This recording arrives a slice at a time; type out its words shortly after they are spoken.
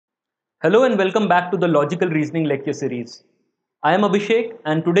Hello and welcome back to the Logical Reasoning lecture series. I am Abhishek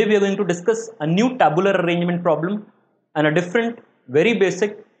and today we are going to discuss a new tabular arrangement problem and a different, very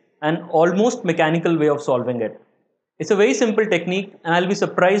basic and almost mechanical way of solving it. It's a very simple technique and I'll be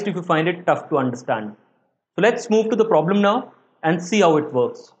surprised if you find it tough to understand. So let's move to the problem now and see how it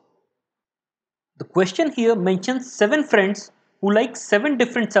works. The question here mentions 7 friends who like 7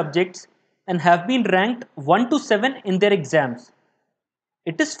 different subjects and have been ranked 1 to 7 in their exams.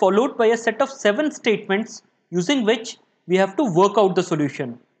 It is followed by a set of 7 statements using which we have to work out the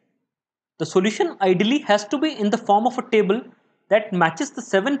solution. The solution ideally has to be in the form of a table that matches the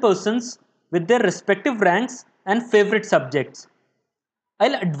 7 persons with their respective ranks and favorite subjects.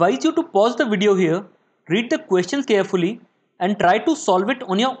 I'll advise you to pause the video here, read the questions carefully and try to solve it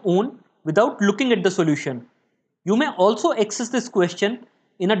on your own without looking at the solution. You may also access this question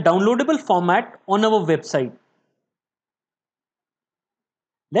in a downloadable format on our website.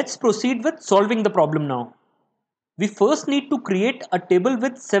 Let's proceed with solving the problem now. We first need to create a table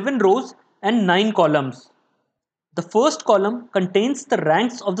with 7 rows and 9 columns. The first column contains the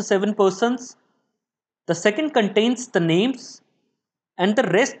ranks of the 7 persons, the second contains the names, and the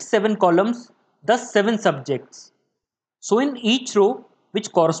rest 7 columns, the 7 subjects. So in each row,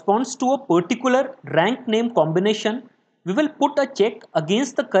 which corresponds to a particular rank name combination, we will put a check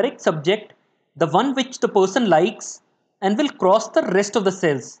against the correct subject, the one which the person likes, and will cross the rest of the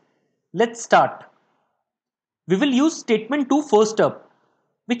cells. Let's start. We will use statement 2 first up,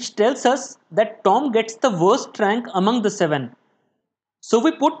 which tells us that Tom gets the worst rank among the 7. So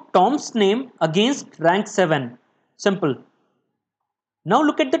we put Tom's name against rank 7. Simple. Now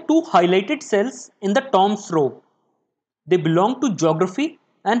look at the 2 highlighted cells in the Tom's row. They belong to geography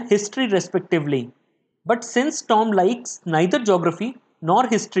and history respectively. But since Tom likes neither geography nor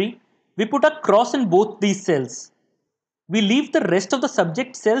history, we put a cross in both these cells. We leave the rest of the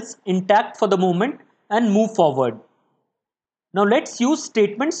subject cells intact for the moment and move forward. Now let's use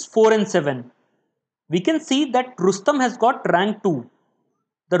statements 4 and 7. We can see that Rustam has got rank 2.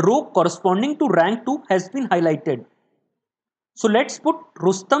 The row corresponding to rank 2 has been highlighted. So let's put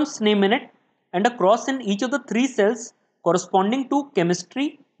Rustam's name in it and a cross in each of the 3 cells corresponding to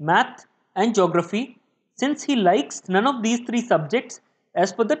chemistry, math and geography, since he likes none of these 3 subjects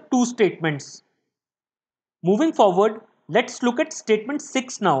as per the 2 statements. Moving forward, let's look at statement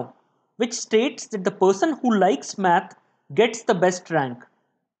 6 now, which states that the person who likes math gets the best rank.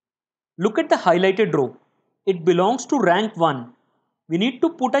 Look at the highlighted row. It belongs to rank 1. We need to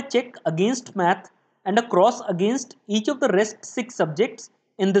put a check against math and a cross against each of the rest 6 subjects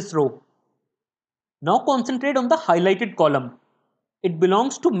in this row. Now concentrate on the highlighted column. It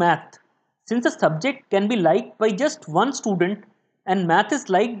belongs to math. Since a subject can be liked by just one student and math is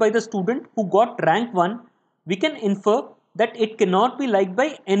liked by the student who got rank 1, we can infer that it cannot be liked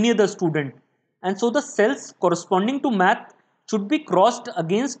by any other student, and so the cells corresponding to math should be crossed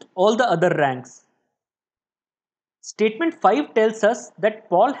against all the other ranks. Statement 5 tells us that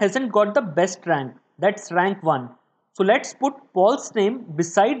Paul hasn't got the best rank, that's rank 1. So let's put Paul's name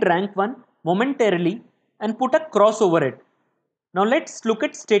beside rank 1 momentarily and put a cross over it. Now let's look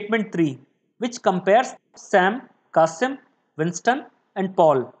at statement 3, which compares Sam, Qasim, Winston and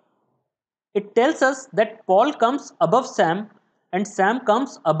Paul. It tells us that Paul comes above Sam and Sam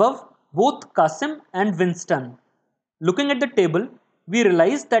comes above both Qasim and Winston. Looking at the table, we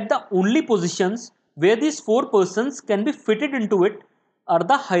realize that the only positions where these 4 persons can be fitted into it are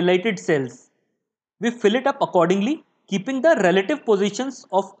the highlighted cells. We fill it up accordingly, keeping the relative positions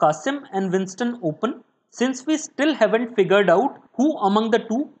of Qasim and Winston open, since we still haven't figured out who among the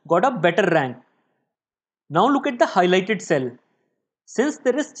 2 got a better rank. Now look at the highlighted cell. Since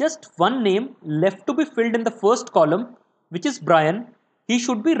there is just one name left to be filled in the first column, which is Brian, he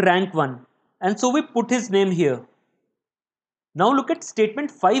should be rank 1, and so we put his name here. Now look at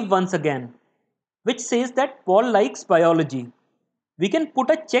statement 5 once again, which says that Paul likes biology. We can put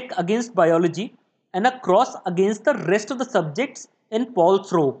a check against biology and a cross against the rest of the subjects in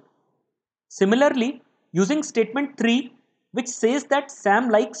Paul's row. Similarly, using statement 3, which says that Sam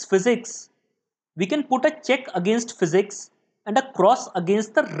likes physics, we can put a check against physics and a cross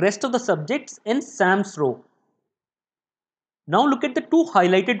against the rest of the subjects in Sam's row. Now look at the 2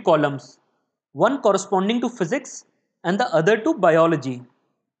 highlighted columns, one corresponding to physics and the other to biology.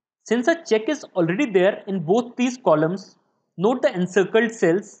 Since a check is already there in both these columns, note the encircled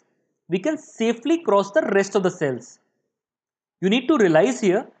cells, we can safely cross the rest of the cells. You need to realize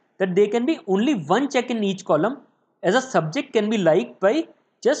here that there can be only one check in each column, as a subject can be liked by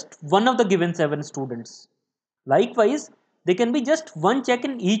just one of the given 7 students. Likewise, there can be just one check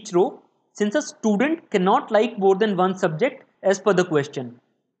in each row, since a student cannot like more than one subject as per the question.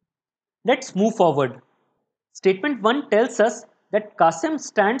 Let's move forward. Statement 1 tells us that Qasim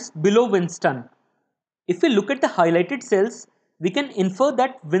stands below Winston. If we look at the highlighted cells, we can infer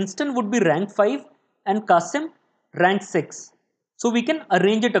that Winston would be rank 5 and Qasim rank 6. So we can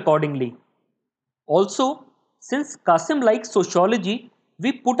arrange it accordingly. Also, since Qasim likes sociology,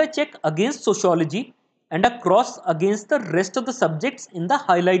 we put a check against sociology and a cross against the rest of the subjects in the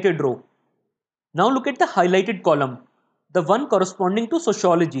highlighted row. Now look at the highlighted column, the one corresponding to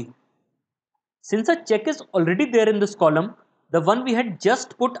sociology. Since a check is already there in this column, the one we had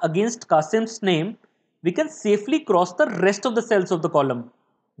just put against Qasim's name, we can safely cross the rest of the cells of the column.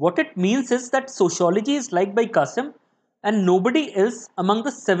 What it means is that sociology is liked by Qasim and nobody else among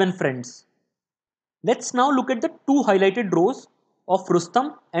the 7 friends. Let's now look at the 2 highlighted rows of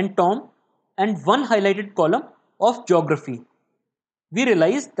Rustam and Tom and 1 highlighted column of geography. We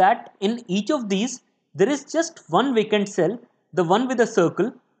realize that in each of these there is just one vacant cell, the one with a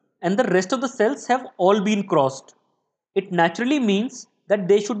circle, and the rest of the cells have all been crossed. It naturally means that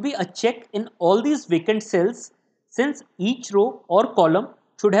there should be a check in all these vacant cells since each row or column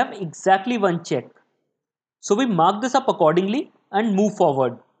should have exactly one check. So we mark this up accordingly and move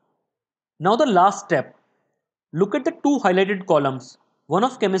forward. Now the last step. Look at the 2 highlighted columns, one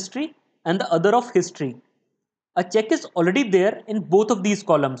of chemistry and the other of history. A check is already there in both of these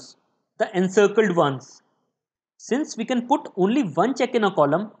columns, the encircled ones. Since we can put only one check in a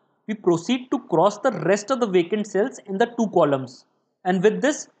column, we proceed to cross the rest of the vacant cells in the 2 columns. And with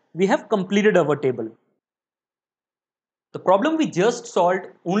this, we have completed our table. The problem we just solved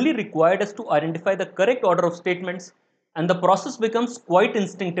only required us to identify the correct order of statements, and the process becomes quite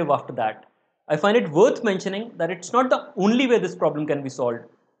instinctive after that. I find it worth mentioning that it's not the only way this problem can be solved,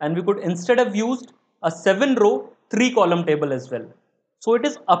 and we could instead have used a 7 row, 3 column table as well. So it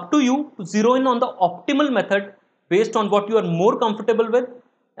is up to you to zero in on the optimal method based on what you are more comfortable with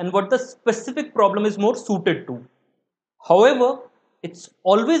and what the specific problem is more suited to. However, it's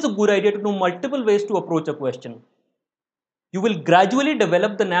always a good idea to know multiple ways to approach a question. You will gradually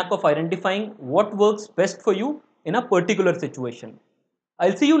develop the knack of identifying what works best for you in a particular situation.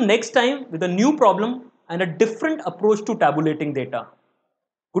 I'll see you next time with a new problem and a different approach to tabulating data.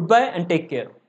 Goodbye and take care.